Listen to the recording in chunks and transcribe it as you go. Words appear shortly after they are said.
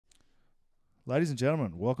Ladies and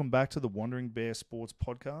gentlemen, welcome back to the Wandering Bear Sports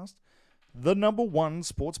Podcast, the number one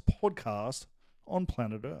sports podcast on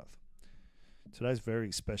planet Earth. Today's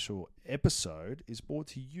very special episode is brought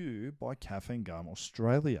to you by Caffeine Gum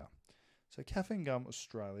Australia. So Caffeine Gum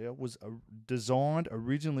Australia was designed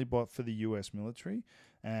originally for the US military,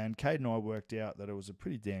 and Kate and I worked out that it was a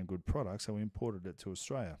pretty damn good product, so we imported it to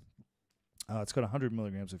Australia. It's got 100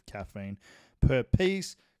 milligrams of caffeine per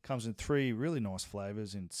piece. Comes in 3 really nice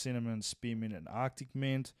flavors in cinnamon, spearmint, and Arctic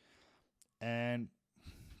mint. And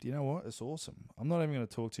do you know what? It's awesome. I'm not even going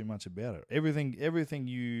to talk too much about it. Everything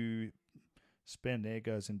you spend there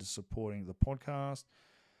goes into supporting the podcast,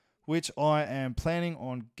 which I am planning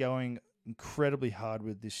on going incredibly hard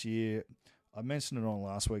with this year. I mentioned it on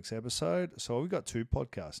last week's episode. So we've got 2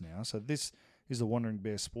 podcasts now. So this is the Wandering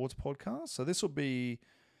Bear Sports Podcast. So this will be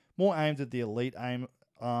more aimed at the elite aim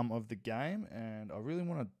of the game, and I really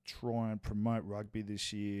want to try and promote rugby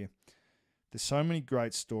this year. There's so many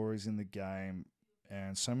great stories in the game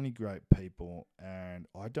and so many great people, and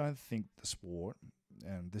I don't think the sport,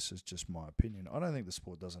 and this is just my opinion, I don't think the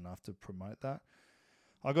sport does enough to promote that.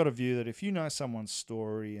 I got a view that if you know someone's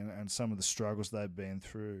story and some of the struggles they've been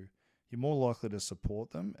through, you're more likely to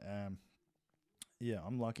support them.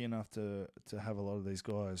 I'm lucky enough to have a lot of these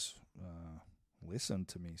guys listen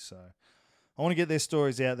to me, so I want to get their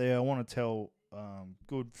stories out there. I want to tell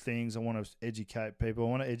good things. I want to educate people. I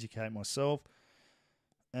want to educate myself.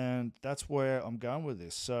 And that's where I'm going with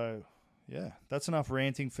this. So, yeah, that's enough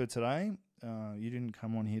ranting for today. You didn't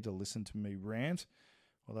come on here to listen to me rant,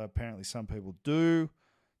 although apparently some people do.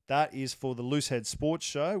 That is for the Loosehead Sports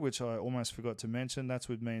Show, which I almost forgot to mention. That's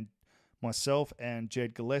with myself and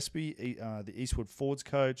Jed Gillespie, the Eastwood Fords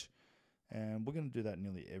coach. And we're going to do that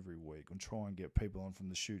nearly every week and try and get people on from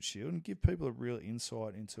the Shoot Shield and give people a real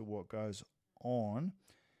insight into what goes on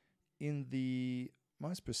in the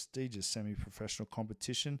most prestigious semi-professional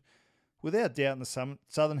competition, without doubt, in the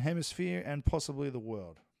Southern Hemisphere and possibly the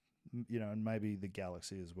world, and maybe the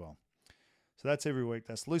galaxy as well. So that's every week.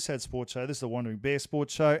 That's Loosehead Sports Show. This is the Wandering Bear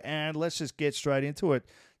Sports Show, and let's just get straight into it.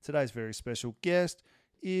 Today's very special guest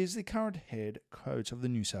is the current head coach of the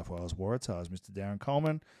New South Wales Waratahs, Mr. Darren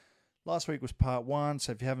Coleman. Last week was part 1,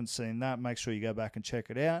 so if you haven't seen that, make sure you go back and check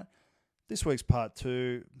it out. This week's part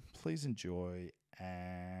 2. Please enjoy,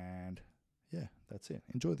 and yeah, that's it.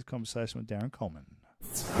 Enjoy the conversation with Darren Coleman.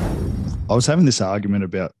 I was having this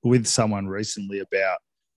argument with someone recently about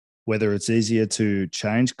whether it's easier to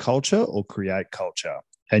change culture or create culture.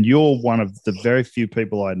 And you're one of the very few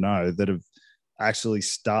people I know that have actually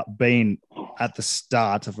been at the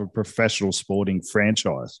start of a professional sporting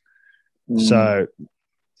franchise. So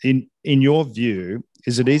in your view,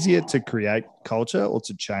 is it easier to create culture or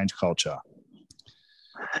to change culture?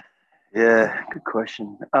 Yeah, good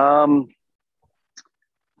question. I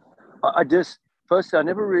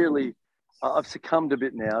never really, I've succumbed a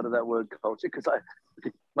bit now to that word culture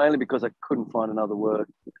mainly because I couldn't find another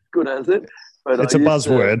word good as it. But it's a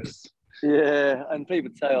buzzword. Yeah, and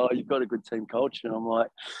people say, "Oh, you've got a good team culture," and I'm like,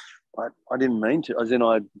 I didn't mean to. As in,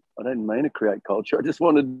 I didn't mean to create culture. I just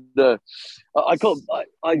wanted for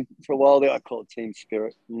a while there, I call it team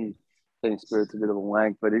spirit. Team spirit's a bit of a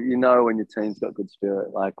wank, but when your team's got good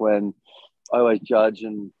spirit, like when I always judge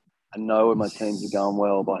and know when my teams are going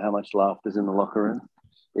well by how much laughter's in the locker room.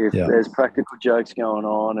 If there's practical jokes going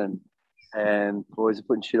on and boys are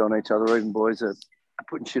putting shit on each other, or even boys are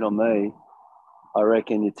putting shit on me, I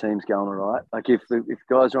reckon your team's going all right. Like if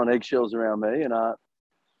guys are on eggshells around me and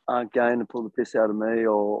aren't going to pull the piss out of me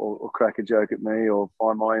or crack a joke at me or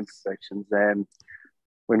find my imperfections, then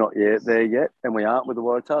we're not there yet. And we aren't with the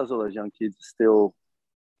Waratahs. All those young kids are still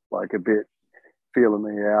like a bit feeling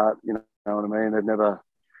me out, you know what I mean? They've never,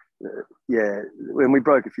 when we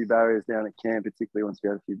broke a few barriers down at camp, particularly once we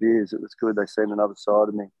had a few beers, it was good. They seen another side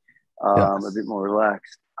of me, a bit more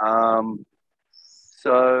relaxed.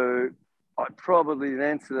 So I'd probably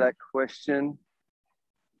answer that question.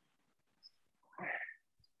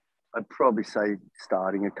 I'd probably say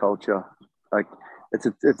starting a culture. Like it's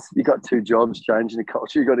you got 2 jobs changing a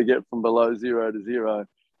culture. You got to get from below 0 to 0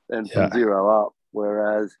 and from 0 up.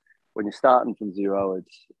 Whereas when you're starting from 0,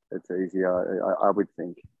 it's easier, I would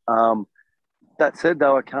think. That said,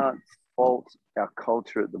 though, I can't fault our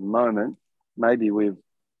culture at the moment. Maybe we're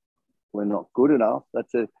not good enough.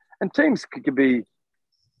 That's it. And teams could be.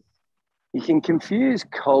 You can confuse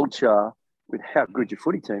culture with how good your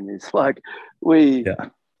footy team is. Like we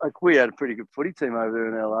had a pretty good footy team over there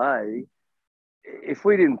in LA. If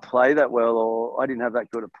we didn't play that well or I didn't have that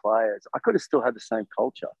good of players, I could have still had the same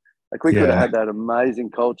culture. Like we could have had that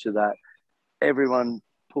amazing culture that everyone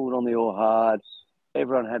pulled on the oar hard,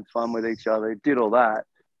 everyone had fun with each other, did all that.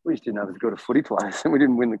 we just didn't have as good a footy players and we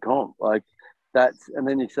didn't win the comp. Like and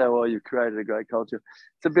then you say, well, you've created a great culture.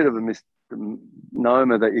 It's a bit of a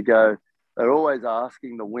misnomer that you go, they're always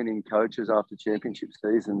asking the winning coaches after championship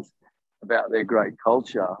seasons about their great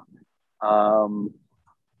culture. And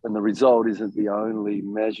the result isn't the only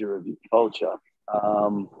measure of your culture.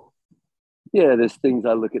 There's things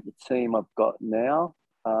I look at the team I've got now.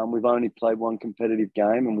 We've only played one competitive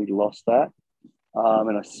game and we lost that.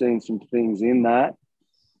 And I've seen some things in that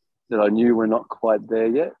I knew were not quite there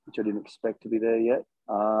yet, which I didn't expect to be there yet.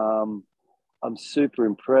 I'm super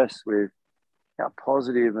impressed with how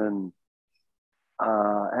positive and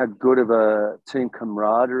how good of a team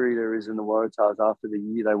camaraderie there is in the Waratahs after the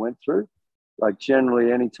year they went through. Like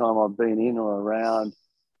generally, any time I've been in or around,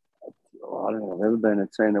 I don't think I've ever been a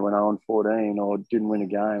team that went 0-14 or didn't win a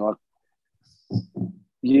game.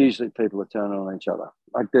 Usually people are turning on each other.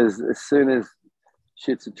 Like as soon as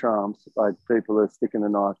shit's a trumps, like people are sticking the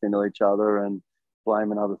knife into each other and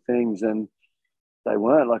blaming other things. And they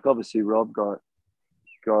weren't. Like obviously Rob got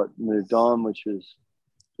moved on, which was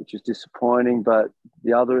disappointing. But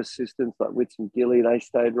the other assistants like Witts and Gilly, they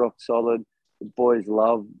stayed rock solid. The boys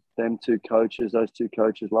love them two coaches. Those two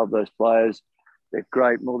coaches love those players. They're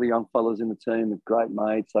great. All the young fellas in the team are great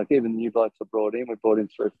mates. Like even the new blokes I brought in, we brought in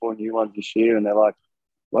 3 or 4 new ones this year, and they're like,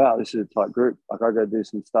 wow, this is a tight group. Like I go do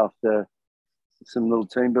some stuff some little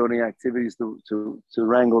team building activities to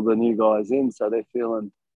wrangle the new guys in, so they're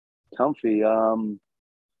feeling comfy. So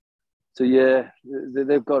yeah,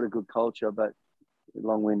 they've got a good culture, but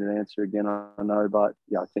long-winded answer again, I know, but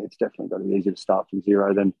yeah, I think it's definitely got to be easier to start from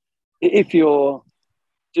zero than if you're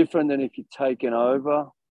different than if you're taken over.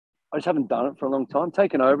 I just haven't done it for a long time.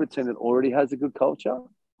 Taken over a team that already has a good culture.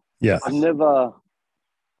 Yeah. I've never,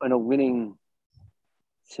 in a winning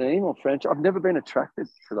team or franchise, I've never been attracted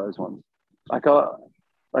to those ones. I feel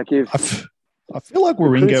like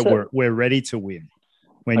we're ready to win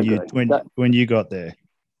when you got there.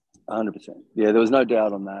 100%. Yeah, there was no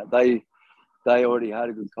doubt on that. They already had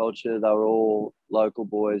a good culture. They were all local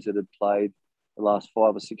boys that had played the last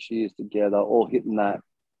 5 or 6 years together, all hitting that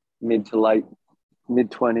mid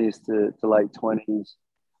 20s to late 20s.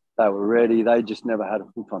 They were ready. They just never had a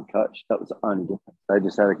full-time coach. That was the only difference. They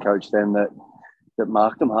just had a coach then that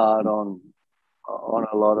marked them hard on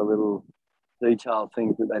a lot of little detailed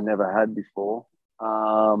things that they never had before.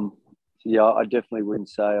 So yeah, I definitely wouldn't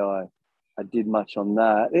say I did much on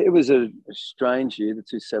that. It was a strange year, the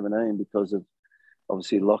 2017, because of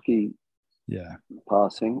obviously Lockie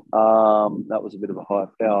passing. That was a bit of a high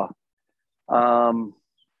power.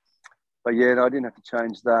 But yeah, no, I didn't have to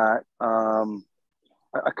change that. I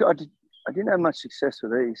didn't have much success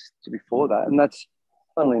with East before that. And that's,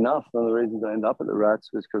 funnily enough, one of the reasons I ended up at the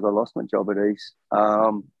Rats was because I lost my job at East.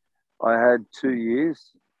 I had 2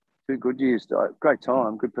 good years, great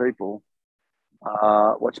time, good people.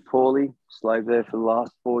 Watched Paulie, slaved there for the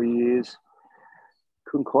last 4 years.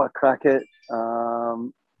 Couldn't quite crack it. I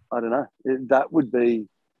don't know. That would be,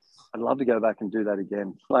 I'd love to go back and do that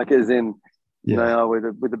again. Like as in, you know,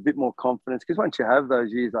 with a bit more confidence. Because once you have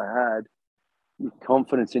those years I had, your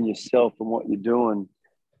confidence in yourself and what you're doing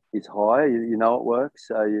is higher. You know it works.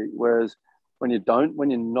 Whereas when you're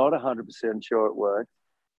not 100% sure it works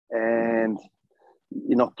and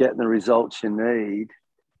you're not getting the results you need,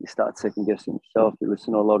 you start second guessing yourself. You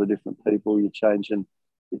listen to a lot of different people. You're changing,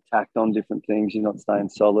 you're tacked on different things. You're not staying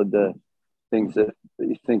solid to things that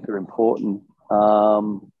you think are important.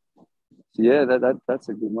 So yeah, that's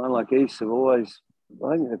a good one. Like East have always,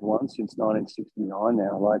 I think they've won since 1969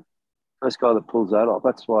 now. Like first guy that pulls that off.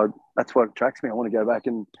 That's what attracts me. I want to go back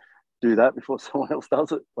and do that before someone else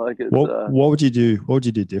does it. Like it's, what would you do? What would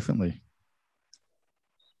you do differently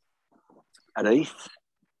at East?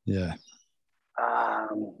 Yeah.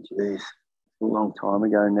 Geez, a long time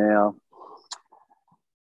ago now.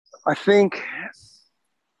 I think,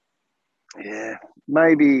 yeah,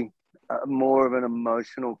 maybe more of an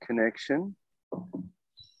emotional connection.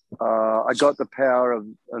 I got the power of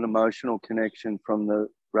an emotional connection from the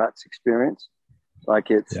Rats experience.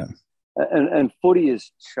 Like it's, and footy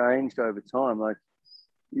has changed over time. Like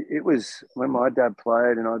it was when my dad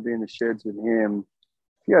played and I'd be in the sheds with him.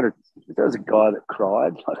 There was a guy that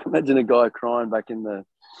cried. Like imagine a guy crying back in the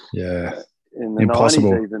in the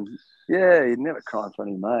Impossible. 90s even. Yeah, he'd never cry in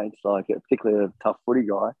front of his mates, like particularly a tough footy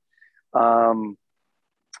guy.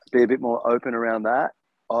 Be a bit more open around that.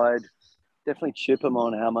 I'd definitely chip them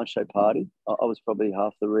on how much they partied. I was probably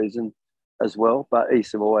half the reason as well. But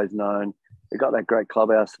East have always known they've got that great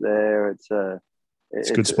clubhouse there. It's a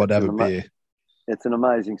good spot to have a beer. It's an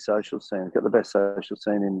amazing social scene. It's got the best social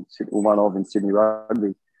scene in Sydney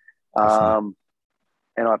Rugby.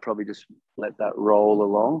 and I probably just let that roll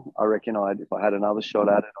along. I reckon if I had another shot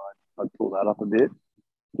at it, I'd pull that up a bit,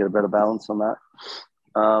 get a better balance on that.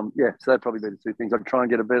 So that'd probably be the two things. I'd try and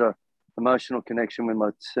get a better emotional connection with my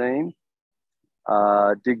team,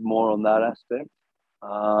 dig more on that aspect,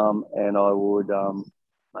 and I would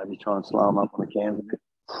maybe try and slow them up on the cans a bit.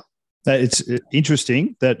 It's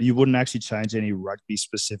interesting that you wouldn't actually change any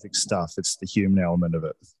rugby-specific stuff. It's the human element of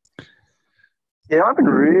it. Yeah, I haven't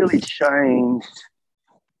really changed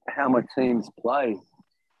how my teams play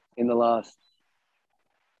in the last.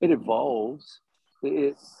 It evolves.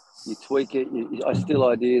 You tweak it. I steal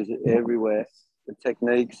ideas everywhere. The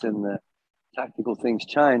techniques and the tactical things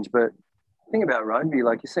change. But the thing about rugby,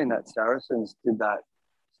 like you've seen that Saracens did that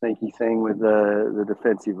sneaky thing with the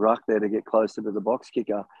defensive ruck there to get closer to the box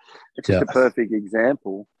kicker. It's just a perfect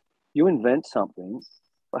example. You invent something,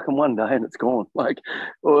 like in one day and it's gone. Like,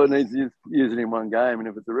 or it needs to use it in one game. And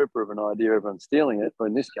if it's a ripper of an idea, everyone's stealing it. But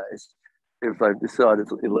in this case, if they decide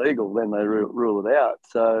it's illegal, then they rule it out.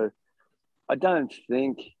 So I don't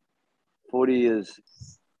think footy is,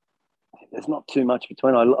 there's not too much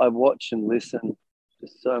between. I watch and listen to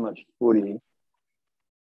so much footy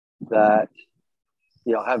that,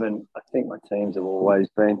 I think my teams have always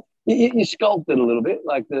been, you sculpted a little bit.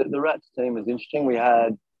 Like the Rats team was interesting. We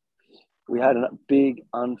had a big,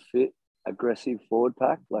 unfit, aggressive forward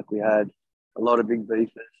pack. Like we had a lot of big beefers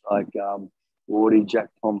like Wardy, Jack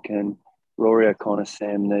Tompkin, Rory O'Connor,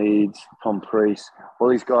 Sam Needs, Tom Priest, all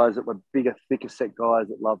these guys that were bigger, thicker set guys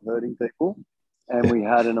that love hurting people. And we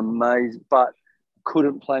had an amazing, but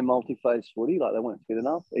couldn't play multi-phase footy. Like they weren't fit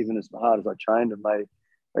enough, even as hard as I trained them.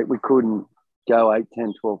 We couldn't go 8,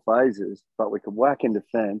 10, 12 phases, but we could whack in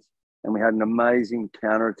defence. And we had an amazing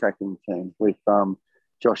counter-attacking team with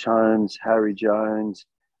Josh Holmes, Harry Jones,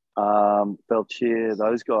 Belchier,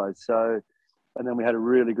 those guys. So, and then we had a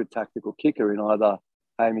really good tactical kicker in either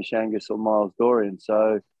Hamish Angus or Miles Dorian.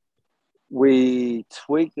 So we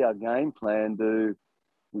tweaked our game plan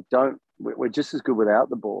we're just as good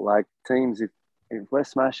without the ball. Like teams, if we're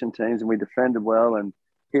smashing teams and we defended well and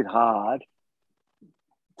hit hard,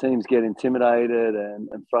 teams get intimidated and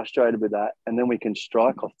frustrated with that. And then we can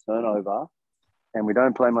strike off turnover and we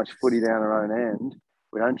don't play much footy down our own end.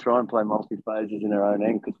 We don't try and play multi-phases in our own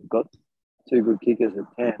end because we've got two good kickers at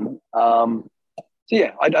 10.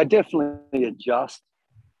 I definitely adjust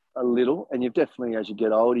a little. And you've definitely, as you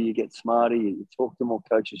get older, you get smarter, you talk to more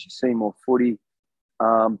coaches, you see more footy.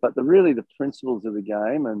 But the principles of the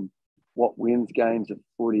game and what wins games of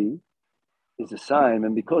footy is the same.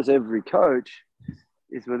 And because every coach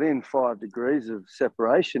is within 5 degrees of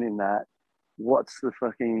separation in that, what's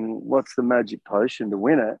the magic potion to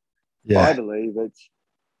win it? Yeah.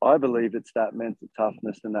 I believe it's that mental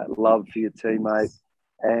toughness and that love for your teammate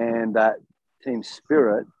and that team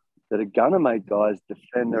spirit that are going to make guys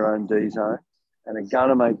defend their own D zone and are going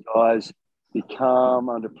to make guys be calm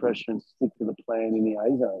under pressure and stick to the plan in the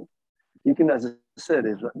A zone. You can, as I said,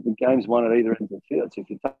 if the game's won at either end of the field. So if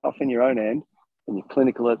you're tough in your own end and you're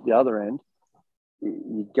clinical at the other end,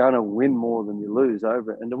 you're going to win more than you lose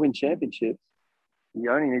over it. And to win championships,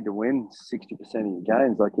 you only need to win 60% of your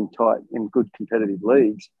games, like in good competitive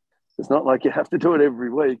leagues. It's not like you have to do it every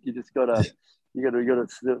week. You just got to do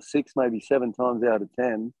it 6, maybe 7 times out of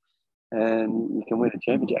 10, and you can win a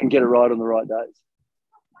championship and get it right on the right days.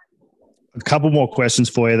 A couple more questions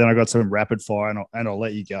for you, then I got some rapid fire, and I'll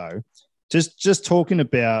let you go. Just talking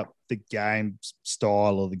about the game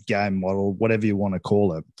style or the game model, whatever you want to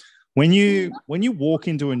call it. When you walk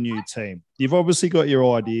into a new team, you've obviously got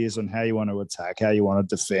your ideas on how you want to attack, how you want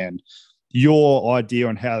to defend, your idea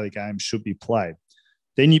on how the game should be played.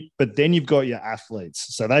 Then you've got your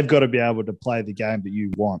athletes, so they've got to be able to play the game that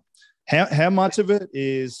you want. How much of it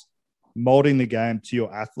is molding the game to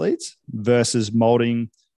your athletes versus molding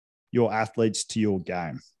your athletes to your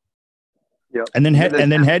game? Yeah. And then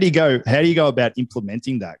how do you go about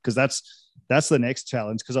implementing that? Because that's the next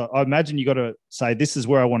challenge. Because I imagine you got to say, this is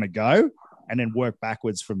where I want to go, and then work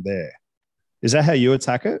backwards from there. Is that how you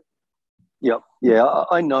attack it? Yep. Yeah,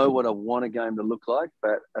 I know what I want a game to look like,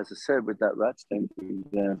 but as I said, with that Rats team, for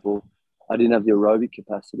example, I didn't have the aerobic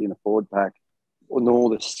capacity in a forward pack, nor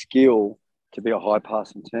the skill to be a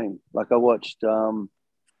high-passing team. Like I watched, for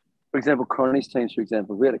example, Cronny's teams, for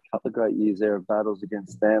example, we had a couple of great years there of battles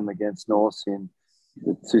against them, against Norse in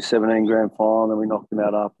the 2017 grand final, and we knocked them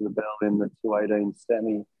out after the bell in the 2018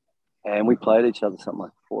 semi, and we played each other something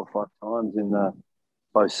like 4 or 5 times in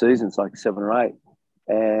both seasons, like 7 or 8.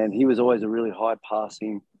 And he was always a really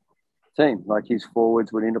high-passing team. Like his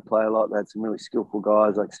forwards would interplay a lot. They had some really skillful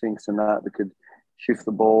guys like Sphinx and that could shift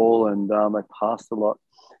the ball, and they passed a lot.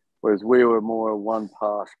 Whereas we were more a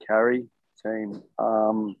one-pass carry team.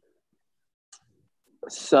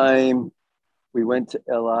 Same. We went to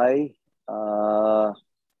LA.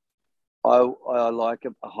 I like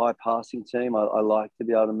a high passing team. I like to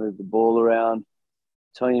be able to move the ball around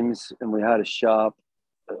teams, and we had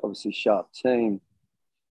obviously sharp team.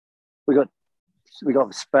 We got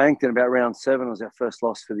spanked in about round 7. It was our first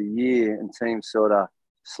loss for the year, and teams sort of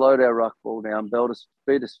slowed our ruck ball down,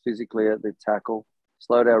 beat us physically at the tackle,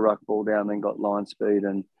 slowed our ruck ball down, then got line speed,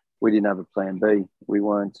 and we didn't have a plan B. We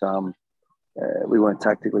weren't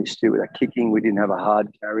tactically astute with our kicking. We didn't have a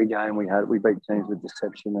hard carry game. We beat teams with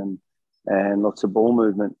deception and lots of ball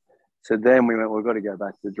movement. So then we went, we've got to go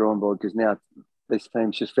back to the drawing board, because now this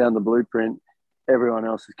team's just found the blueprint. Everyone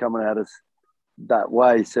else is coming at us that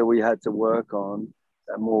way. So we had to work on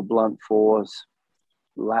a more blunt force,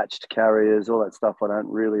 latched carriers, all that stuff I don't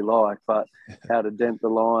really like, but how to dent the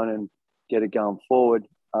line and get it going forward.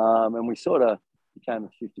 And we sort of became a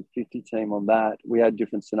 50-50 team on that. We had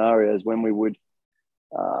different scenarios when we would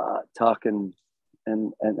tuck and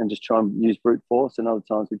just try and use brute force, and other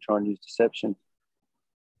times we try and use deception.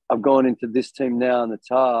 I've gone into this team now in the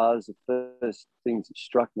Tars. The first things that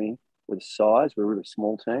struck me were the size. We're a really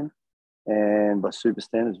small team, and by super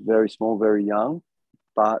standards, very small, very young.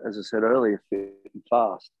 But as I said earlier, fit and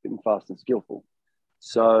fast and skillful.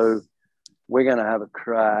 So we're going to have a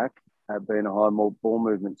crack at being a high ball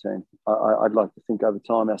movement team. I'd like to think over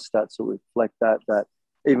time our stats will reflect that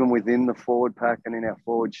even within the forward pack and in our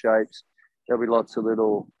forward shapes, there'll be lots of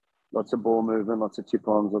ball movement, lots of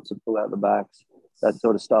tip-ons, lots of pull out the backs, that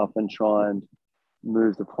sort of stuff, and try and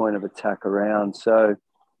move the point of attack around. So,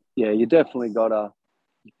 yeah, you definitely you've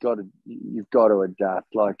got to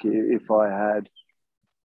adapt. Like if I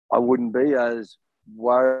wouldn't be as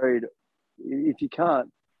worried if you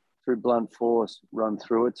can't, through blunt force, run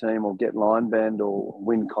through a team or get line bend or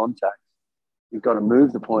win contact. You've got to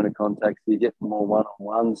move the point of contact so you get more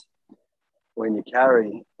one-on-ones when you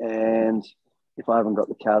carry. And if I haven't got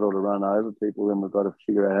the cattle to run over people, then we've got to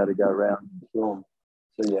figure out how to go around and kill them.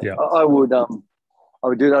 So, yeah. I would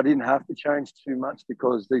do that. I didn't have to change too much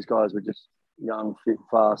because these guys were just young, fit,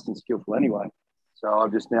 fast, and skillful anyway. So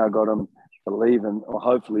I've just now got them believing, or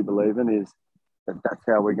hopefully believing, is that that's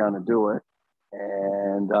how we're going to do it.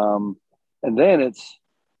 And then it's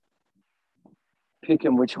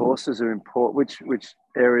picking which horses are important, which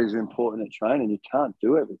areas are important at training. You can't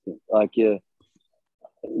do everything. Like you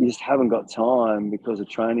just haven't got time because of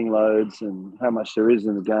training loads and how much there is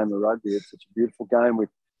in the game of rugby. It's such a beautiful game with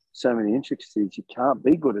so many intricacies. You can't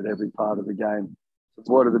be good at every part of the game.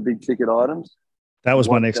 What are the big ticket items? That was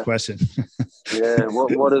my next question. Yeah.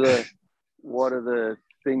 What are the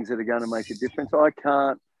things that are going to make a difference? I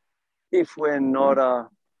can't, if we're not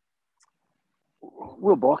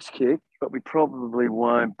we'll box kick, but we probably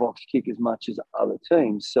won't box kick as much as other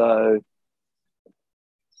teams. So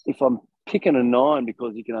if I'm picking a 9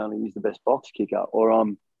 because you can only use the best box kicker, or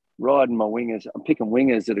I'm riding my wingers, I'm picking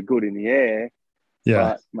wingers that are good in the air.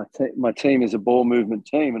 Yeah. But my team is a ball movement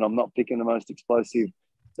team, and I'm not picking the most explosive,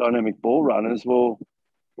 dynamic ball runners. Well,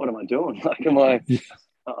 what am I doing? Like,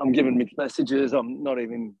 I'm giving mixed messages. I'm not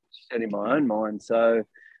even setting my own mind. So,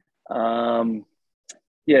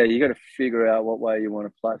 yeah, you got to figure out what way you want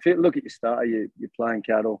to play. Look at your starter. You're playing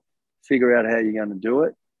cattle. Figure out how you're going to do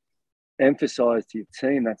it. Emphasize to your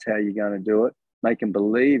team that's how you're going to do it. Make them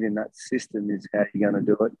believe in that system is how you're going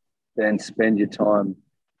to do it. Then spend your time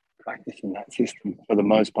practicing that system for the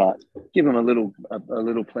most part. Give them a little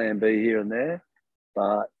plan B here and there,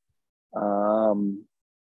 but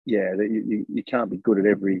yeah, you can't be good at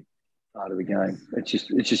every part of the game. It's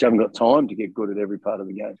just you haven't got time to get good at every part of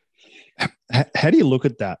the game. How do you look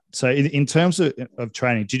at that? So in terms of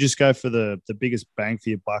training, do you just go for the biggest bang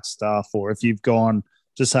for your buck stuff, or if you've gone,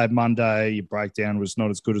 just say Monday, your breakdown was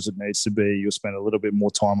not as good as it needs to be, you'll spend a little bit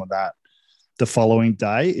more time on that the following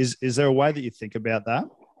day? Is there a way that you think about that?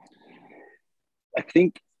 I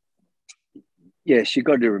think, yes, you've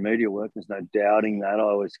got to do remedial work. There's no doubting that.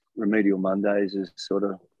 Remedial Mondays is sort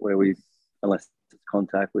of where unless it's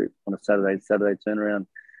contact, on a Saturday turnaround,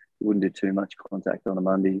 we wouldn't do too much contact on a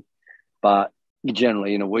Monday. But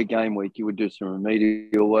generally, in a game week, you would do some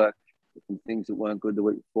remedial work, some things that weren't good the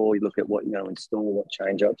week before. You look at what you're going to install, what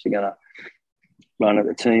change-ups you're going to run at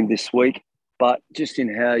the team this week. But just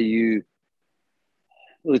in how the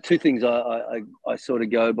two things I sort of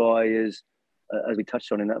go by is, as we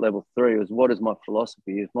touched on in that level 3, is what is my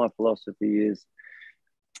philosophy? My philosophy is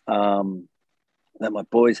that my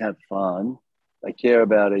boys have fun, they care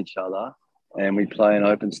about each other, and we play an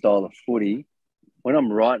open style of footy. When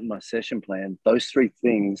I'm writing my session plan, those 3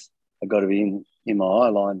 things have got to be in my eye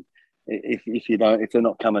line. If they're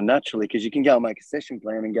not coming naturally, because you can go and make a session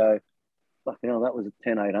plan and go, fucking hell, that was a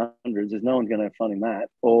 10-800s. There's no one's going to have fun in that.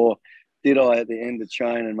 Or did I at the end of the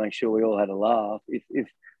chain and make sure we all had a laugh? If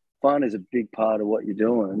fun is a big part of what you're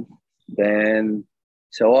doing, then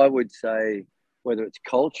so I would say whether it's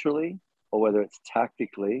culturally or whether it's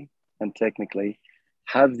tactically and technically,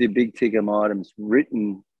 have the big ticket items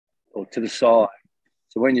written or to the side.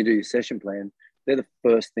 So when you do your session plan, they're the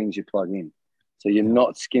first things you plug in. So you're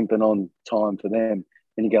not skimping on time for them.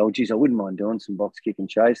 And you go, oh, geez, I wouldn't mind doing some box kick and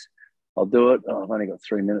chase. I'll do it. Oh, I've only got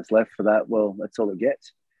 3 minutes left for that. Well, that's all it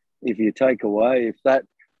gets. If you take away, if that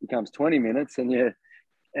becomes 20 minutes and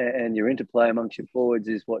your interplay amongst your forwards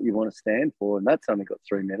is what you want to stand for, and that's only got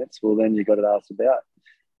 3 minutes, well, then you got to ask about,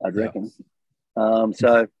 I'd reckon.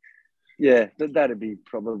 So, yeah, that'd be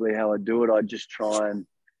probably how I do it. I'd just try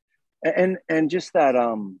and just that.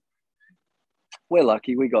 We're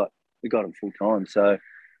lucky we got them full time. So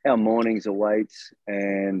our mornings are weights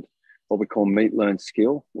and what we call meet, learn,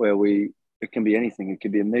 skill, where it can be anything. It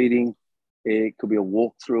could be a meeting, it could be a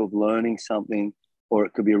walkthrough of learning something, or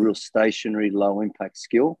it could be a real stationary, low impact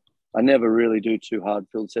skill. I never really do 2 hard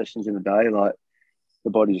field sessions in a day. Like the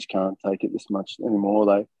body just can't take it this much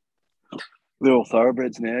anymore. They're all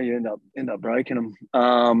thoroughbreds now. You end up breaking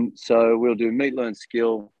them. So we'll do meet, learn,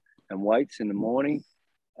 skill, and weights in the morning,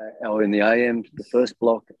 or in the AM, the first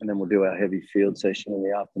block, and then we'll do our heavy field session in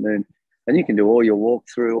the afternoon. And you can do all your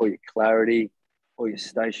walkthrough, all your clarity, all your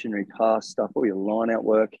stationary pass stuff, all your line out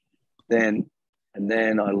work. And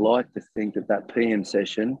then I like to think that PM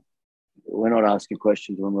session, we're not asking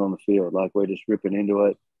questions when we're on the field. Like we're just ripping into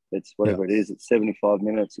it. It's whatever it is. It's 75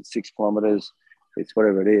 minutes. It's 6 kilometers. It's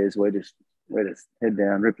whatever it is. We're just head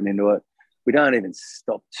down, ripping into it. We don't even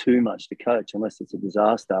stop too much to coach unless it's a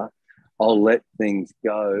disaster. I'll let things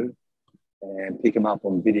go and pick them up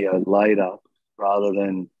on video later rather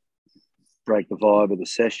than break the vibe of the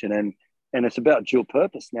session. And it's about dual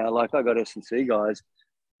purpose now. Like I got S&C guys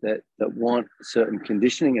that want certain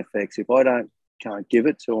conditioning effects. If I can't give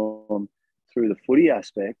it to them through the footy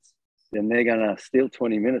aspects, then they're going to steal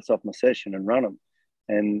 20 minutes off my session and run them.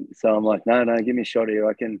 And so I'm like, no, give me a shot here.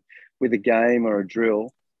 I can, with a game or a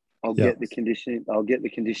drill, I'll get the conditioning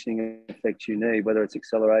effects you need, whether it's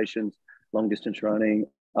accelerations, long distance running,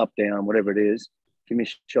 up, down, whatever it is. Give me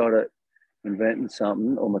a shot at inventing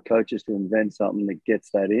something, or my coaches to invent something that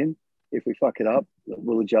gets that in. If we fuck it up,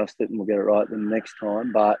 we'll adjust it and we'll get it right the next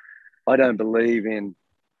time. But I don't believe in,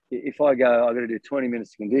 if I go, I've got to do 20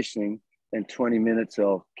 minutes of conditioning and 20 minutes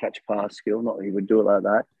of catch pass skill, not that he would do it like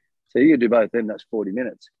that. So you could do both, then that's 40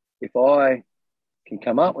 minutes. If I can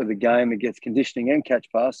come up with a game that gets conditioning and catch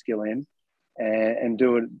pass skill in and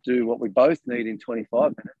do what we both need in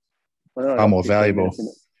 25 minutes. Well, Far more valuable.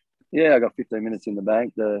 I got 15 minutes in the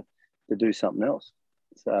bank to do something else.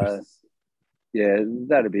 So, yeah,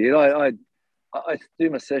 that'd be it. I do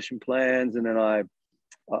my session plans, and then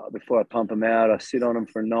before I pump them out, I sit on them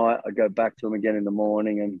for a night. I go back to them again in the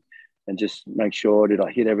morning and just make sure, did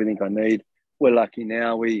I hit everything I need? We're lucky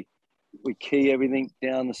now. We key everything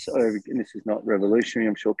down the side. And this is not revolutionary.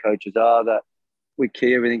 I'm sure coaches are, that we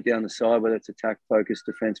key everything down the side, whether it's attack focus,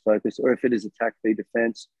 defense focus, or if it is attack v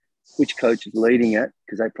defense, which coach is leading it,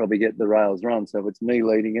 because they probably get the rails run. So if it's me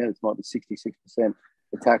leading it, it might be 66%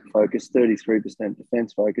 attack focus, 33%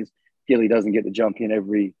 defense focus. Gilly doesn't get to jump in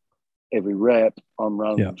every rep. I'm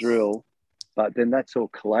running the drill, but then that's all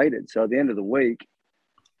collated. So at the end of the week,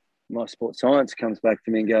 my sports science comes back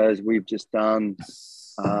to me and goes, we've just done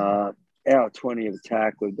hour 20 of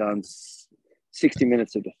attack. We've done 60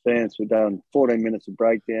 minutes of defense. We've done 14 minutes of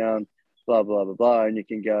breakdown, blah, blah, blah, blah. And you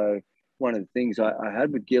can go, one of the things I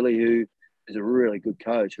had with Gilly, who is a really good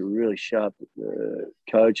coach, a really sharp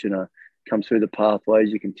coach, and comes through the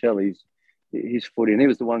pathways. You can tell he's footy. And he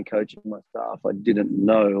was the one coach of my staff I didn't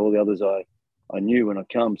know. All the others I knew when I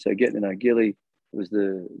come. So getting to know Gilly was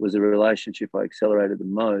the relationship I accelerated the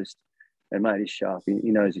most. And mate, he's sharp. He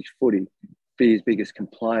knows his footy. His biggest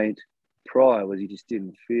complaint prior was he just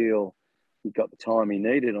didn't feel he got the time he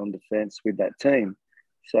needed on defence with that team.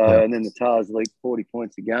 So, and then the Tars leaked 40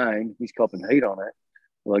 points a game. He's copping heat on it.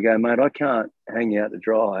 Well, I go, mate, I can't hang you out to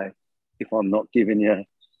dry if I'm not giving you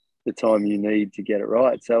the time you need to get it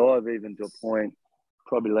right. So I've even to a point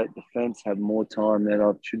probably let defence have more time than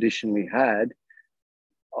I've traditionally had.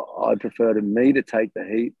 I prefer to me to take the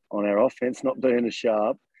heat on our offence, not being as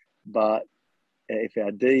sharp. But if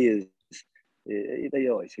our D is, they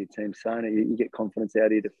always hear teams saying it, you get confidence out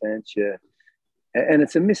of your defence. Yeah. And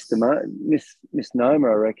it's a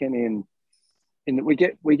misnomer, I reckon, in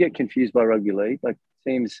that we get confused by rugby league. Like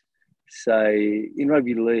teams say in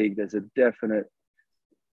rugby league, there's a definite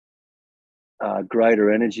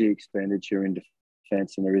greater energy expenditure in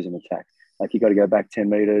defence than there is in attack. Like you got to go back 10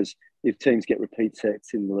 meters. If teams get repeat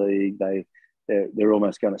sets in the league, they're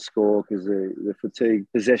almost going to score because the fatigue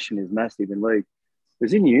possession is massive in league.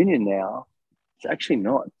 Whereas in union now, it's actually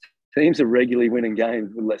not. Teams are regularly winning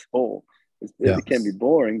games with less ball. It can be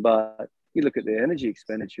boring, but you look at the energy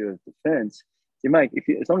expenditure of defense. As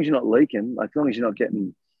long as you're not leaking, like as long as you're not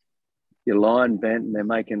getting your line bent and they're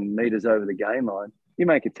making meters over the game line, you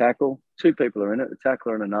make a tackle, 2 people are in it, the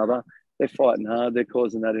tackler and another, they're fighting hard, they're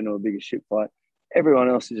causing that into a bigger shit fight. Everyone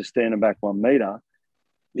else is just standing back 1 meter.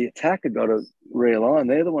 The attacker got to realign.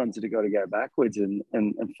 They're the ones that have got to go backwards and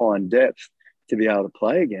find depth to be able to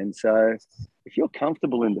play again. So if you're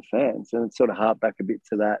comfortable in defence, and it sort of harp back a bit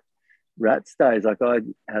to that Rats days, like I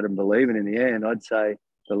had them believing in the end, I'd say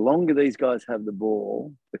the longer these guys have the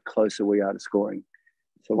ball, the closer we are to scoring.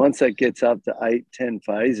 So once that gets up to 8-10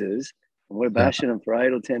 phases, and we're bashing them for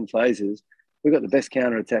 8 or 10 phases, we've got the best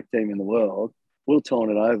counter-attack team in the world. We'll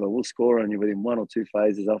turn it over. We'll score on you within 1 or 2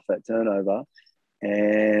 phases off that turnover.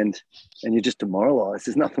 And you're just demoralised.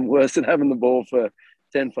 There's nothing worse than having the ball for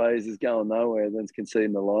 10 phases going nowhere than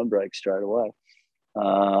conceding the line break straight away.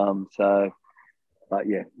 But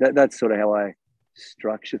yeah, that's sort of how I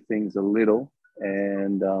structure things a little.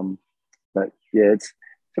 And but yeah, it's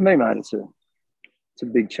for me, mate. It's a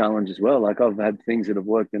big challenge as well. Like I've had things that have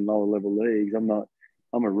worked in lower level leagues. I'm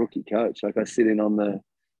a rookie coach. Like I sit in on the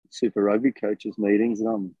Super Rugby coaches meetings, and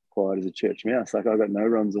I'm quiet as a church mouse. Like I've got no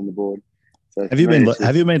runs on the board. So have you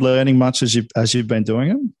been learning much as you've been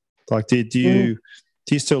doing it? Like, do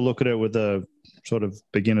you still look at it with a sort of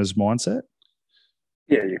beginner's mindset?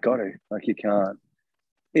 Yeah, you got to. Like you can't.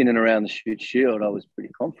 In and around the Shute Shield, I was pretty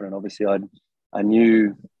confident. Obviously, I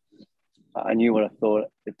knew what I thought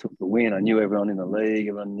it took to win. I knew everyone in the league.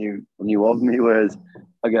 Everyone knew of me. Whereas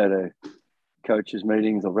I go to coaches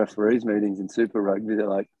meetings or referees meetings in Super Rugby, they're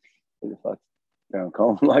like, "Who the fuck's Darren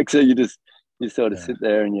Coleman?" Like, so you sort of sit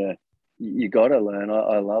there and you got to learn.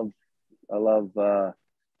 I love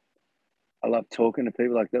talking to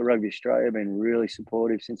people. Like the Rugby Australia have been really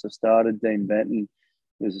supportive since I started. Dean Benton,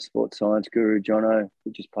 who's a sports science guru, Jono,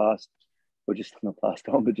 who just passed, or just not passed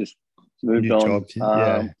on, but just moved on.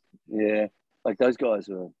 Yeah, like those guys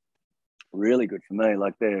are really good for me.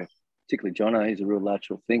 Like they're particularly Jono. He's a real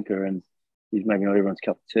lateral thinker, and he's making everyone's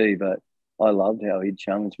cup of tea. But I loved how he'd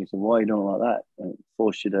challenge me. So why are you doing like that? And it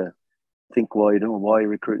forced you to think why you're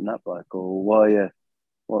recruiting that bloke, or why are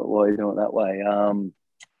you doing it that way.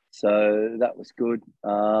 So that was good.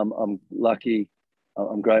 I'm lucky.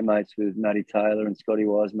 I'm great mates with Matty Taylor and Scotty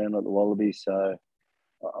Wiseman at the Wallabies. So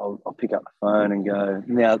I'll pick up the phone and go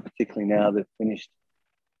now, particularly now they've finished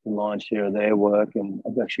the lion's share of their work. And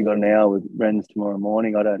I've actually got an hour with Renz tomorrow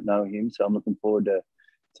morning. I don't know him, so I'm looking forward to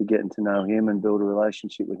getting to know him and build a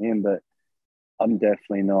relationship with him. But I'm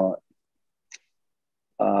definitely not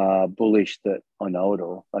bullish that I know it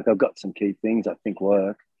all. Like I've got some key things I think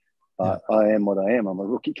work. But I am what I am. I'm a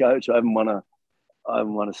rookie coach. I haven't won a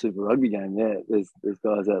Super Rugby game yet. There's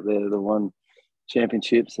guys out there that won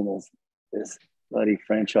championships, and there's bloody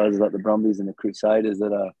franchises like the Brumbies and the Crusaders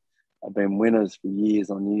that have been winners for years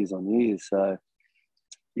on years on years. So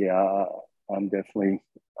yeah, I'm definitely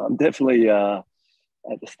at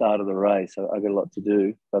the start of the race. So I got a lot to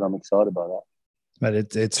do, but I'm excited by that. But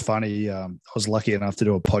it's funny. I was lucky enough to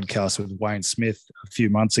do a podcast with Wayne Smith a few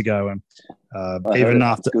months ago, and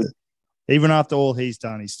even after all he's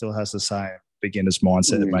done, he still has the same beginner's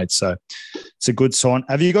mindset, mate. So it's a good sign.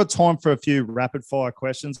 Have you got time for a few rapid fire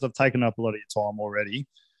questions? I've taken up a lot of your time already.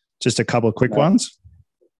 Just a couple of quick ones.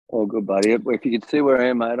 All good, buddy. If you could see where I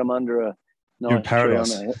am, mate, I'm under a nice tree on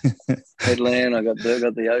a headland. I got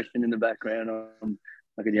the ocean in the background.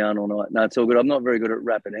 I could yarn all night. No, it's all good. I'm not very good at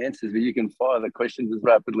rapid answers, but you can fire the questions as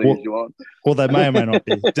rapidly as you want. Well, they may or may not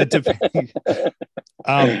be.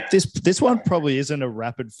 This one probably isn't a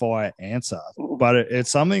rapid fire answer, but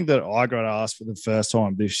it's something that I got asked for the first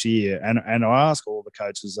time this year, and I ask all the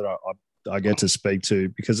coaches that I get to speak to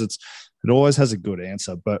because it always has a good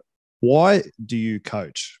answer. But why do you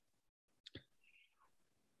coach?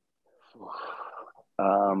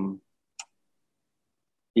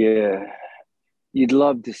 Yeah. You'd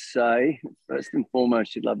love to say, first and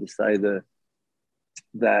foremost, you'd love to say that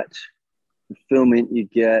the fulfillment you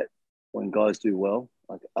get when guys do well,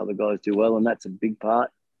 like other guys do well, and that's a big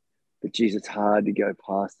part. But geez, it's hard to go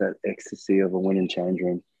past that ecstasy of a winning change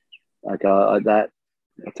room. Like I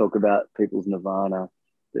talk about people's nirvana.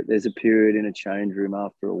 That there's a period in a change room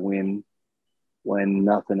after a win when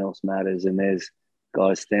nothing else matters, and there's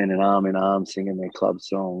guys standing arm in arm singing their club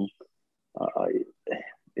song.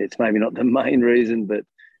 It's maybe not the main reason, but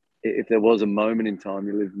if there was a moment in time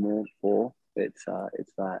you live more for, it's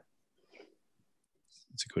that.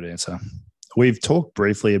 It's a good answer. we've talked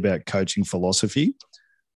briefly about coaching philosophy,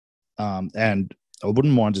 and I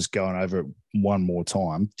wouldn't mind just going over it one more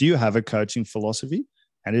time. Do you have a coaching philosophy?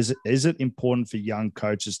 And is it important for young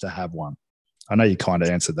coaches to have one? I know you kind of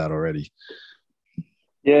answered that already.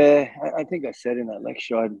 Yeah, I think I said in that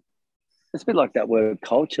lecture, it's a bit like that word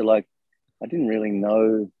culture. Like, I didn't really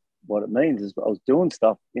know what it means. I was doing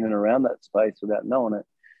stuff in and around that space without knowing it.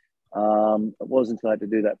 It wasn't until I had to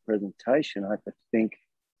do that presentation, I had to think,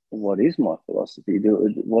 what is my philosophy?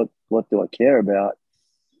 What do I care about?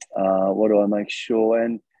 What do I make sure?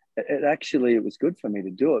 And it was good for me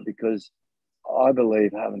to do it, because I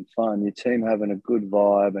believe having fun, your team having a good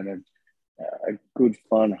vibe and a good,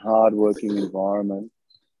 fun, hard-working environment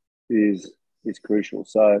is crucial.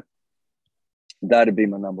 So that'd be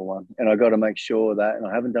my number one. And I got to make sure that, and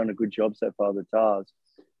I haven't done a good job so far with the Tars,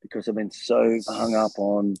 because I've been so hung up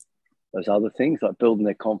on those other things, like building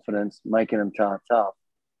their confidence, making them tough.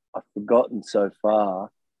 I've forgotten so far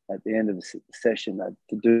at the end of the session that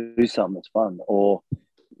to do something that's fun, or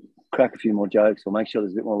crack a few more jokes, or make sure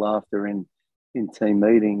there's a bit more laughter in team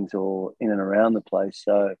meetings or in and around the place.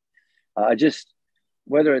 So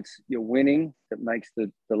whether it's you're winning that makes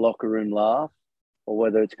the locker room laugh, or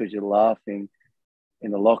whether it's because you're laughing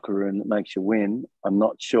in the locker room that makes you win, I'm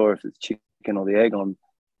not sure if it's chicken or the egg on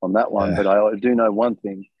that one. Yeah. But I do know one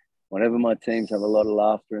thing: whenever my teams have a lot of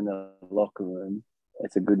laughter in the locker room,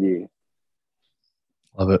 it's a good year.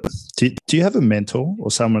 Love it. Do you have a mentor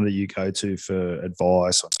or someone that you go to for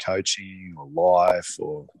advice on coaching or life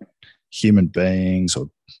or human beings or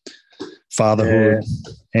fatherhood,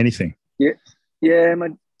 anything? Yeah.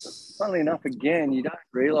 Funnily enough, again, you don't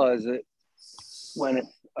realise it when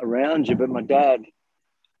it's around you, but my dad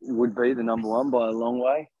would be the number one by a long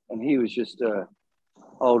way. And he was just a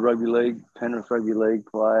old Penrith rugby league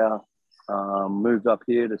player, moved up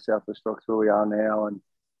here to South West Rocks where we are now,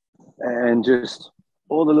 and just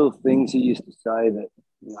all the little things he used to say that,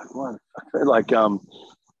 like, what? I feel like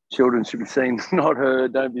children should be seen, not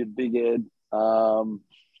heard. Don't be a big head.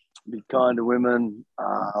 Be kind to women.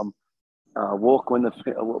 Walk when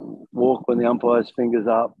the umpire's fingers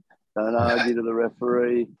up. Don't argue to the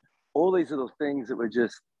referee. All these little things that were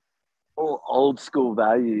just all old school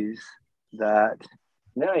values that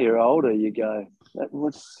now you're older, you go, that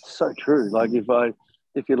was so true. Like, if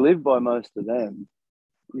you live by most of them,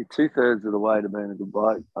 you're 2/3 of the way to being a good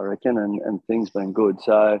bloke, I reckon, and things been good.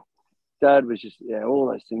 So Dad was just, all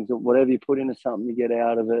those things. Whatever you put into something, you get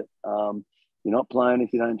out of it. You're not playing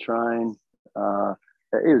if you don't train.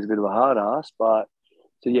 He was a bit of a hard ass, but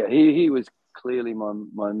so he was clearly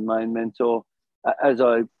my main mentor. As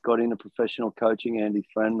I got into professional coaching, Andy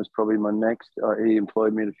Friend was probably my next. He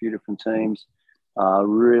employed me at a few different teams.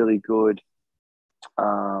 Really good,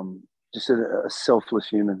 just a selfless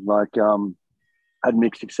human. Like, had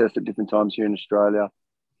mixed success at different times here in Australia,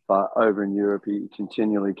 but over in Europe, he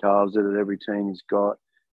continually carves it at every team he's got.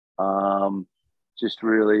 Just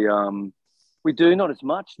really, we do not as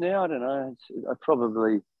much now. I don't know. I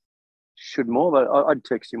probably should more, but I'd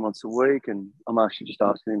text him once a week, and I'm actually just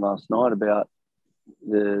asking him last night about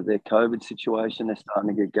their COVID situation. They're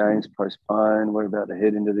starting to get games postponed. We're about to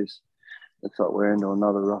head into this. Looks like we're into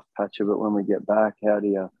another rough patch of it when we get back. How do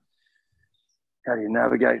you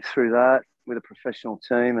navigate through that with a professional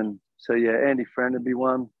team? And so, Andy Friend would be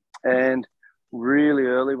one. And really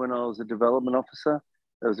early when I was a development officer,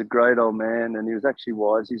 there was a great old man, and he was actually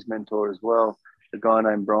Wisey's mentor as well, a guy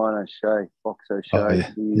named Brian O'Shea, Fox O'Shea.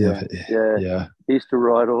 He used to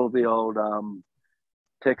write all the old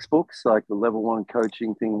textbooks, like the level 1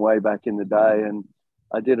 coaching thing way back in the day. And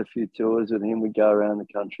I did a few tours with him. We'd go around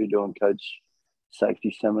the country doing coach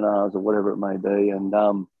safety seminars or whatever it may be.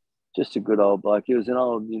 And just a good old bloke. He was an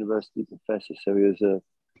old university professor, so he was a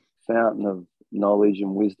fountain of knowledge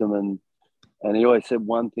and wisdom. And he always said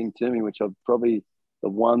one thing to me, which I've probably the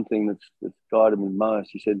one thing that's guided me most.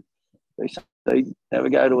 He said, they never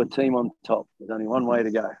go to a team on top. There's only one way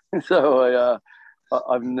to go. So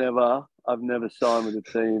I've never signed with a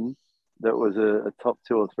team that was a top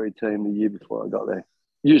 2 or 3 team the year before I got there.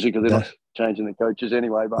 Usually because they're not changing the coaches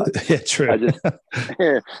anyway. But true. I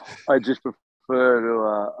just prefer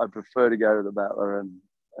to go to the battler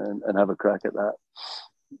and have a crack at that.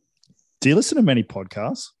 Do you listen to many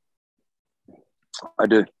podcasts? I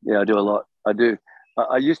do. Yeah, I do a lot. I do.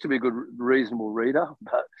 I used to be a good, reasonable reader,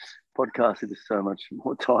 but podcasts are just so much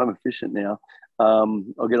more time efficient now.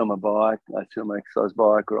 I'll get on my bike, I sit on my exercise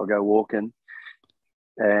bike, or I'll go walking.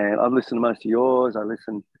 And I've listened to most of yours. I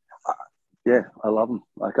listen. I love them.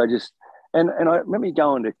 Like, and I remember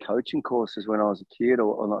going to coaching courses when I was a kid,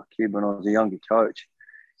 or not a kid, when I was a younger coach.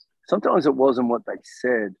 Sometimes it wasn't what they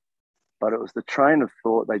said, but it was the train of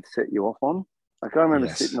thought they'd set you off on. Like I remember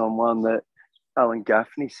sitting on one that Alan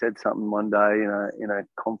Gaffney said something one day in a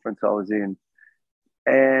conference I was in,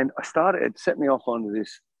 and it set me off onto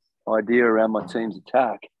this idea around my team's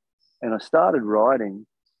attack, and I started writing.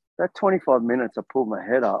 That 25 minutes, I pulled my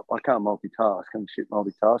head up. I can't multitask. I'm a shit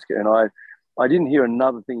multitasker, and I didn't hear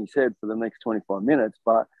another thing he said for the next 25 minutes,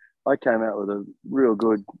 but I came out with a real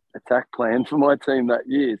good attack plan for my team that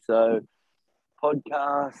year. So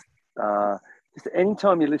podcast, just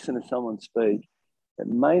anytime you listen to someone speak, it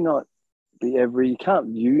may not be you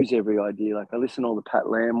can't use every idea. Like I listened to all the Pat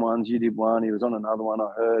Lamb ones. You did one. He was on another one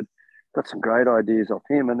I heard. Got some great ideas off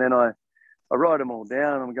him. And then I write them all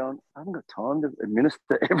down. I'm going, I haven't got time to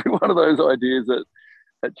administer every one of those ideas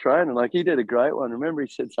at training. Like he did a great one. Remember he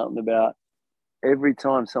said something about every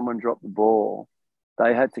time someone dropped the ball,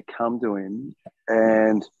 they had to come to him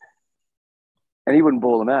and he wouldn't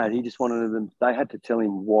ball them out. He just wanted them, they had to tell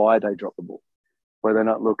him why they dropped the ball, where they're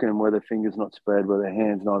not looking, where their fingers not spread, where their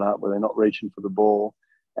hands not up, where they're not reaching for the ball.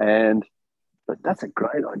 But that's a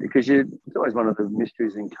great idea because it's always one of the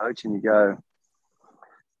mysteries in coaching. You go,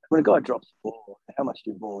 when a guy drops the ball, how much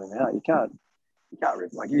do you ball him out? You can't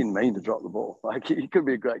rip, like, you didn't mean to drop the ball. Like, he could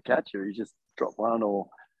be a great catcher. You just drop one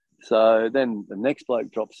so then the next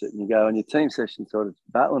bloke drops it and you go, and your team session sort of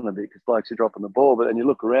battling a bit because blokes are dropping the ball, but then you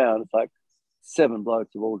look around, it's like 7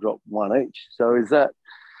 blokes have all dropped one each. So is that,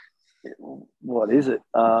 what is it?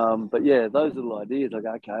 But yeah, those little ideas, like,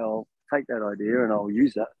 okay, I'll take that idea and I'll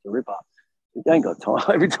use that to rip up. You ain't got time.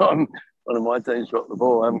 Every time one of my teams drop the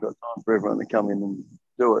ball, I haven't got time for everyone to come in and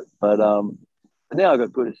do it. But now I've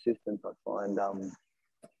got good assistants. I find I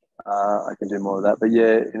can do more of that. But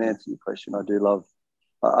yeah, in answer to your question, I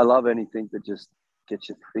love anything that just gets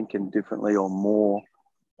you thinking differently or more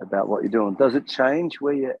about what you're doing. Does it change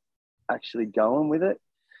where you're actually going with it?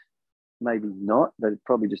 Maybe not, but it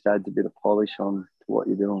probably just adds a bit of polish on to what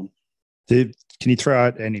you're doing. Can you throw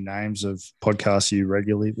out any names of podcasts you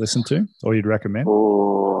regularly listen to or you'd recommend?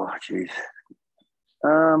 Oh, jeez.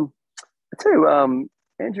 I tell you,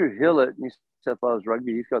 Andrew Hill at New South Wales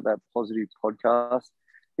Rugby, he's got that positive podcast.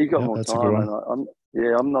 He's got more time, and he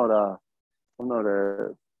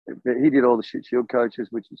did all the shit shield coaches,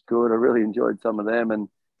 which is good. I really enjoyed some of them,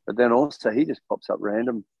 but then also he just pops up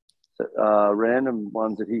random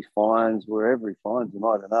ones that he finds wherever he finds them.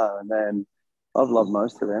 I don't know, and then I've loved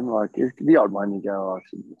most of them. Like the odd one, you go,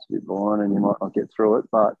 it's a bit boring, and you might not get through it,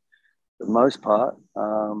 but for the most part,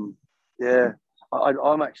 yeah.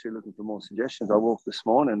 I'm actually looking for more suggestions. I walked this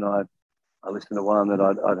morning and I listened to one that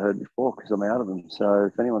I'd heard before because I'm out of them. So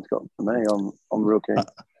if anyone's got them for me, I'm real keen.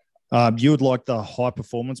 You would like the High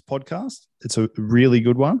Performance podcast. It's a really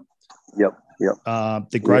good one. Yep.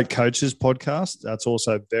 The Great Coaches podcast. That's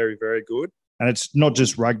also very, very good. And it's not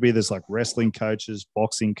just rugby. There's like wrestling coaches,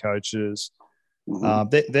 boxing coaches.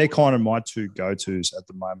 Mm-hmm. They're kind of my two go-tos at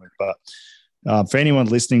the moment. But for anyone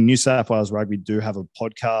listening, New South Wales Rugby do have a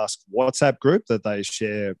podcast WhatsApp group that they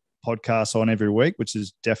share podcasts on every week, which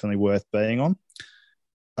is definitely worth being on.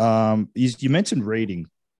 You mentioned reading.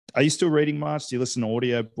 Are you still reading much? Do you listen to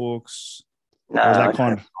audio books? No,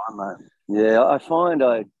 yeah, I find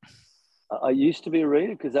I used to be a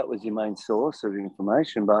reader because that was your main source of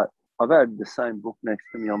information, but I've had the same book next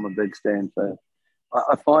to me on my bedstand.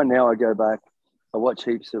 I find now I go back, I watch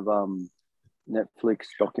heaps of Netflix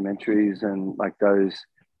documentaries and like those.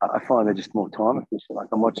 I find they're just more time efficient. Like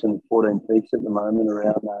I'm watching 14 Peaks at the moment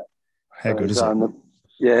around that. How good is it?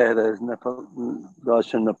 There's guys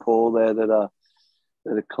from Nepal there that are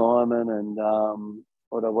climbing, and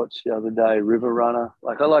what I watched the other day, River Runner.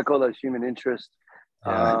 Like I like all those human interests,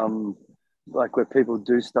 like where people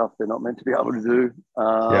do stuff they're not meant to be able to do.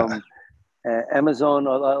 Amazon.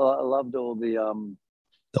 I loved all the All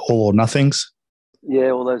or Nothings.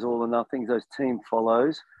 Yeah, all the nothings, those team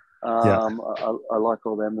follows. I like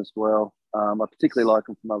all them as well. I particularly like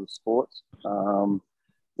them from other sports.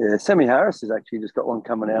 Sammy Harris has actually just got one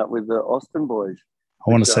coming out with the Austin boys.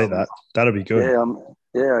 I want to see that. That'll be good.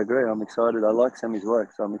 Yeah, I agree. I'm excited. I like Sammy's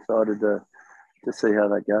work, so I'm excited to see how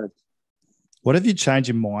that goes. What have you changed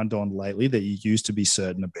your mind on lately that you used to be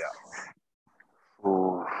certain about?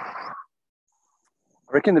 Oh, I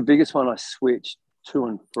reckon the biggest one I switched to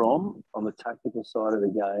and from on the tactical side of the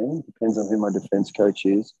game, depends on who my defence coach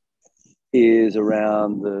is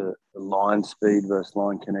around the line speed versus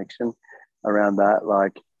line connection, around that.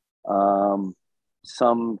 Like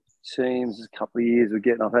some teams, a couple of years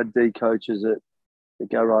I've had D coaches that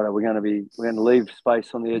go, right, we're going to leave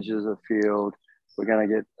space on the edges of the field. We're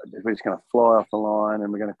just going to fly off the line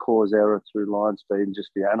and we're going to cause error through line speed and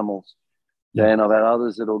just be animals. Yeah. Then I've had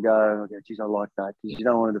others that'll go, geez, I like that because you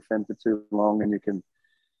don't want to defend for too long and you can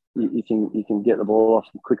you can get the ball off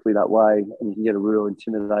quickly that way, and you can get a real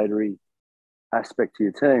intimidatory aspect to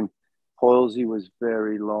your team. Hoylesy was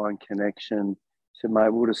very line connection, so mate,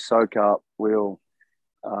 we'll just soak up. No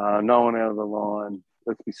one out of the line.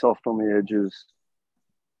 Let's be soft on the edges,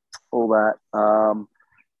 all that.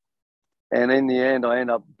 And in the end, I end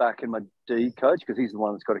up backing my D coach because he's the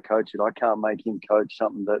one that's got to coach it. I can't make him coach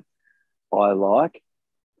something that I like.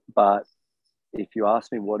 But if you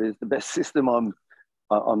ask me what is the best system, I'm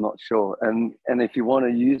not sure. And if you want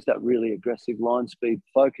to use that really aggressive line speed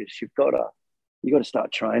focus, you've got to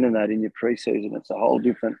start training that in your preseason. It's a whole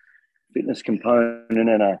different fitness component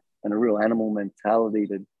and a real animal mentality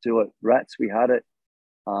to do it. Rats, we had it.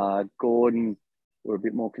 Gordon were a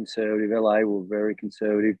bit more conservative. LA were very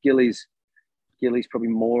conservative. Gillies probably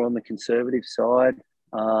more on the conservative side.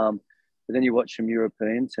 But then you watch some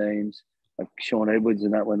European teams like Sean Edwards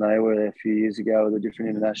and that when they were there a few years ago, the different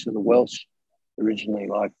international, the Welsh originally,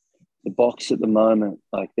 like the Box at the moment,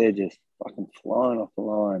 like they're just fucking flying off the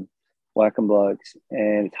line, whacking blokes,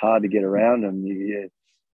 and it's hard to get around them. You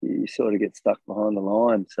sort of get stuck behind the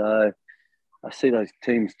line. So I see those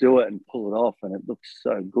teams do it and pull it off, and it looks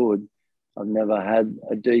so good. I've never had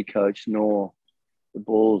a D coach nor the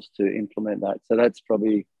balls to implement that. So that's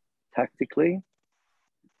probably tactically,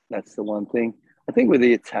 that's the one thing. I think with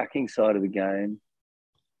the attacking side of the game,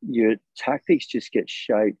 your tactics just get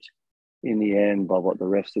shaped in the end by what the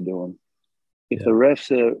refs are doing. If the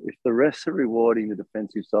refs are rewarding the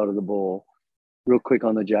defensive side of the ball, real quick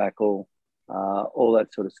on the jackal, all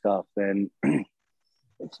that sort of stuff, then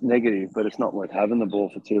it's negative, but it's not worth having the ball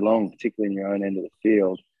for too long, particularly in your own end of the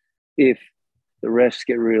field. If the refs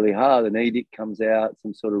get really hard, an edict comes out,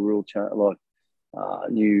 some sort of rule change, like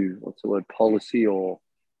new, policy or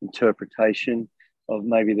interpretation of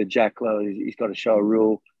maybe the jackal, he's got to show a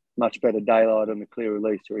rule, much better daylight on the clear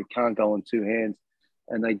release, or he can't go on two hands,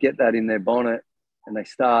 and they get that in their bonnet and they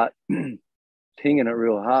start pinging it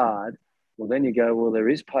real hard, well, then you go, well, there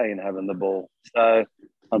is pay in having the ball. So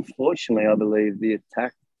unfortunately, I believe the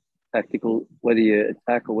tactical, whether you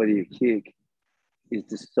attack or whether you kick, is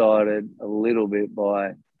decided a little bit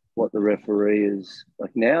by what the referee is.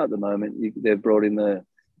 Like now at the moment, they've brought in the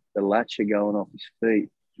latcher going off his feet.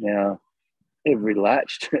 Now, every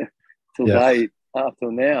latch till date, up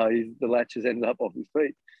till now, the latch has ended up off his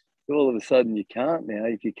feet. So all of a sudden you can't now.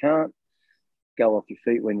 If you can't go off your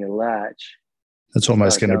feet when you latch, that's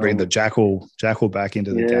almost going to bring the jackal back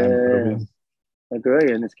into the game a little bit. I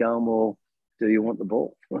agree. And it's going, well, do you want the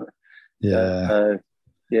ball? Yeah.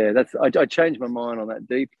 I changed my mind on that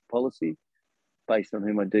D policy based on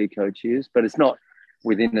who my D coach is, but it's not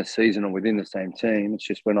within the season or within the same team. It's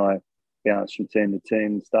just when I bounce from team to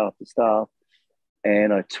team, staff to staff,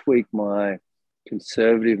 and I tweak my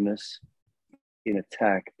conservativeness in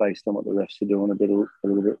attack based on what the refs are doing a little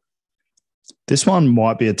bit. This one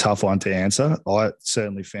might be a tough one to answer. I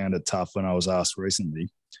certainly found it tough when I was asked recently.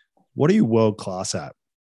 What are you world class at?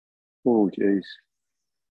 Oh, geez.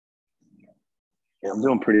 Yeah, I'm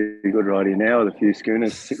doing pretty good right here now with a few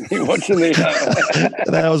schooners sitting watching the.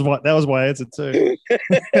 That was my answer too.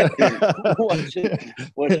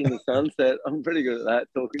 watching the sunset. I'm pretty good at that.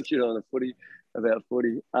 Talking shit on about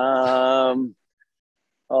footy.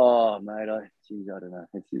 Oh, mate, I don't know.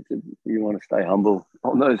 You want to stay humble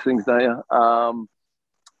on those things, don't you?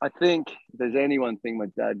 I think if there's any one thing my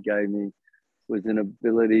dad gave me was an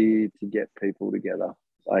ability to get people together,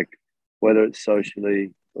 like whether it's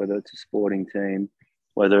socially, whether it's a sporting team,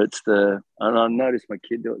 whether it's and I notice my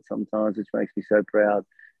kid do it sometimes, which makes me so proud.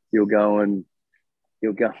 We've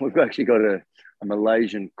actually got a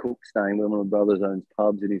Malaysian cook staying with one of my brothers owns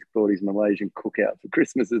pubs, and he's brought his Malaysian cook out for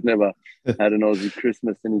Christmas. Has never had an Aussie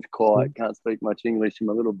Christmas, and he's quiet, can't speak much English. And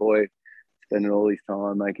my little boy spending all his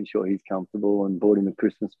time making sure he's comfortable and bought him a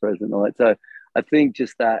Christmas present. Like, so I think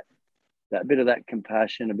just that bit of that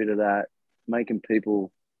compassion, a bit of that making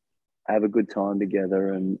people have a good time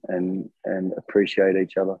together and appreciate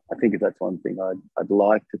each other. I think if that's one thing I'd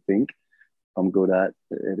like to think I'm good at,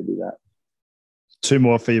 it'd be that. Two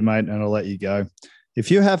more for you, mate, and I'll let you go.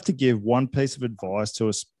 If you have to give one piece of advice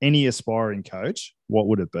to any aspiring coach, what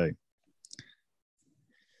would it be?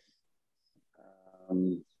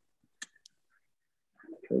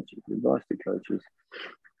 Advice to coaches.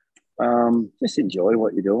 Just enjoy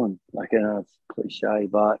what you're doing. Like, it's cliche,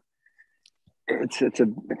 but you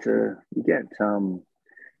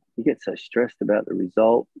get so stressed about the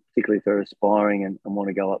result, particularly if they're aspiring and want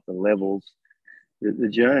to go up the levels. The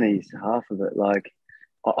journey is half of it. Like,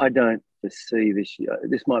 I don't foresee this year.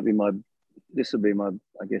 This will be my,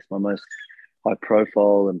 I guess, my most high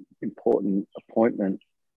profile and important appointment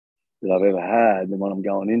that I've ever had, the one I'm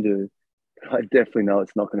going into I definitely know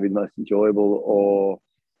it's not going to be the most enjoyable, or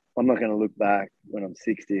I'm not going to look back when I'm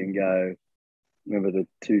 60 and go, remember the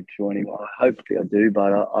 220. Well, hopefully I do,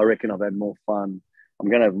 but I reckon I've had more fun. I'm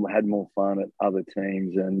going to have had more fun at other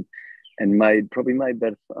teams and probably made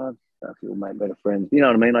better. I feel made better friends. You know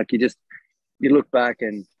what I mean? Like you look back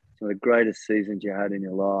and some of the greatest seasons you had in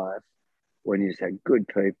your life when you just had good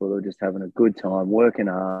people who were just having a good time, working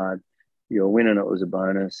hard. You're winning, it was a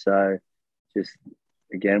bonus. So just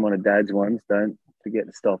again, one of Dad's ones. Don't forget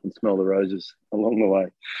to stop and smell the roses along the way.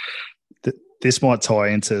 This might tie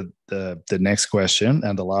into the next question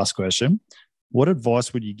and the last question. What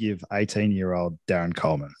advice would you give 18-year-old Darren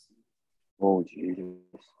Coleman? Oh, Jesus.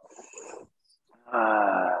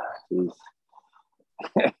 Geez.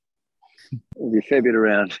 There'd be a fair bit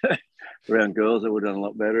around girls. I would have done a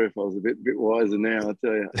lot better if I was a bit wiser now, I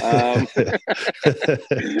tell you.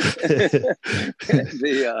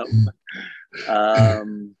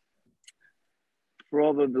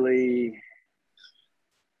 Probably,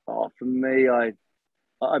 for me, I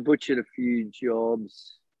butchered a few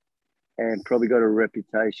jobs and probably got a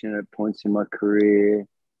reputation at points in my career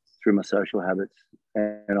through my social habits.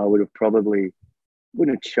 And I wouldn't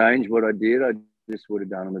have changed what I did. I just would have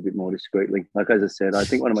done them a bit more discreetly. Like, as I said, I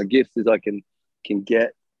think one of my gifts is I can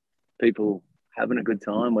get people having a good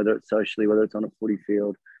time, whether it's socially, whether it's on a footy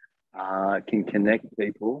field, can connect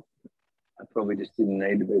people. I probably just didn't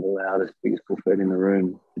need to be the loudest, biggest buffet in the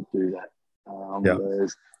room to do that.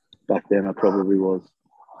 Whereas back then I probably was.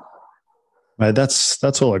 Mate,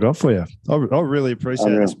 that's all I got for you. I really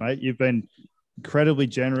appreciate this, mate. You've been incredibly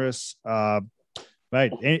generous.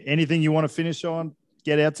 Mate, anything you want to finish on,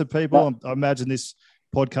 get out to people? I imagine this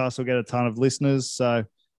podcast will get a ton of listeners. So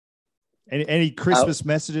any Christmas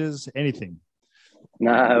messages, anything?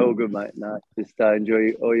 No, all good, mate. No, just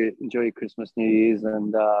enjoy your Christmas, New Year's.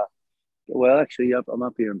 And, actually, I'm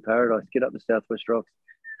up here in Paradise. Get up to Southwest Rocks.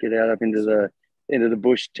 Get out up into the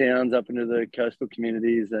bush towns, up into the coastal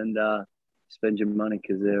communities, and spend your money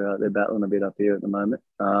because they're battling a bit up here at the moment.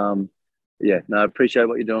 I appreciate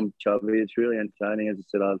what you're doing, Chubby. It's really entertaining. As I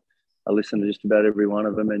said, I listen to just about every one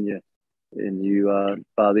of them, and you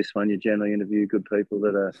bar this one, you generally interview good people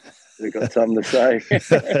that have got something to say.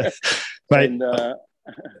 Mate,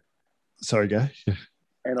 sorry, go.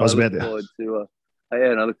 And I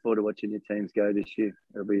look forward to watching your teams go this year.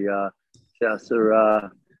 It'll be South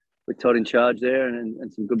with Todd in charge there,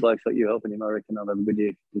 and some good blokes like you helping him. I reckon I'll have a good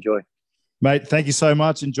year. Enjoy, mate. Thank you so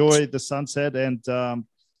much. Enjoy the sunset, and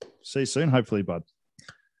see you soon, hopefully, bud.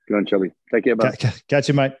 Good on, Chubby. Take care, bud. Catch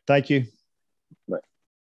you, mate. Thank you. Bye.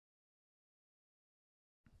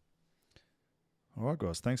 All right,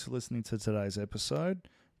 guys. Thanks for listening to today's episode.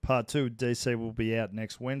 Part 2 of DC will be out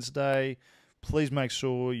next Wednesday. Please make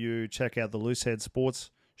sure you check out the Loosehead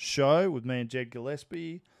Sports Show with me and Jed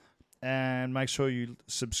Gillespie. And make sure you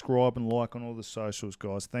subscribe and like on all the socials,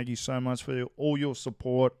 guys. Thank you so much for all your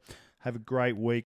support. Have a great week.